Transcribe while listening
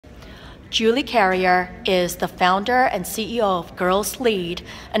Julie Carrier is the founder and CEO of Girls Lead,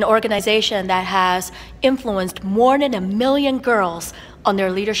 an organization that has influenced more than 1 million girls on their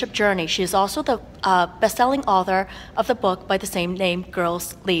leadership journey. She is also the best-selling author of the book by the same name,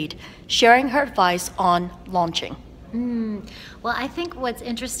 Girls Lead, sharing her advice on launching. Well, I think what's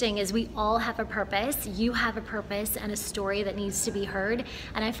interesting is we all have a purpose. You have a purpose and a story that needs to be heard.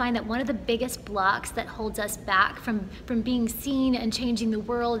 And I find that one of the biggest blocks that holds us back from being seen and changing the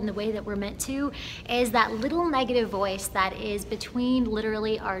world in the way that we're meant to is that little negative voice that is between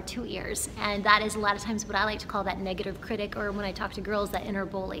literally our two ears. And that is a lot of times what I like to call that negative critic, or when I talk to girls, that inner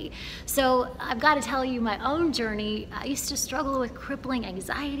bully. So I've got to tell you my own journey. I used to struggle with crippling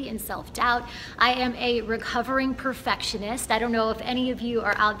anxiety and self-doubt. I am a recovering perfectionist. I don't know if any of you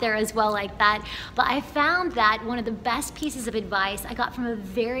are out there as well like that, but I found that one of the best pieces of advice I got from a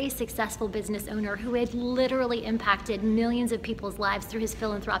very successful business owner who had literally impacted millions of people's lives through his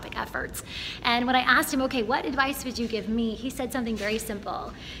philanthropic efforts. And when I asked him, okay, what advice would you give me? He said something very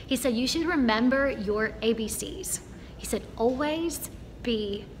simple. He said, you should remember your ABCs. He said, always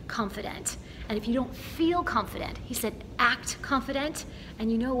be confident. And if you don't feel confident, he said, act confident.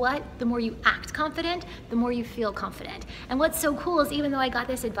 And you know what? The more you act confident, the more you feel confident. And what's so cool is even though I got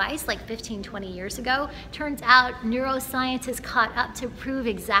this advice like 15, 20 years ago, turns out neuroscience has caught up to prove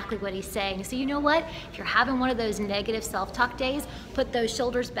exactly what he's saying. So you know what? If you're having one of those negative self-talk days, put those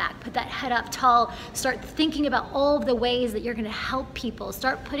shoulders back, put that head up tall, start thinking about all of the ways that you're gonna help people.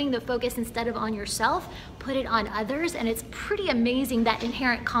 Start putting the focus instead of on yourself, put it on others, and it's pretty amazing that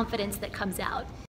inherent confidence that comes out.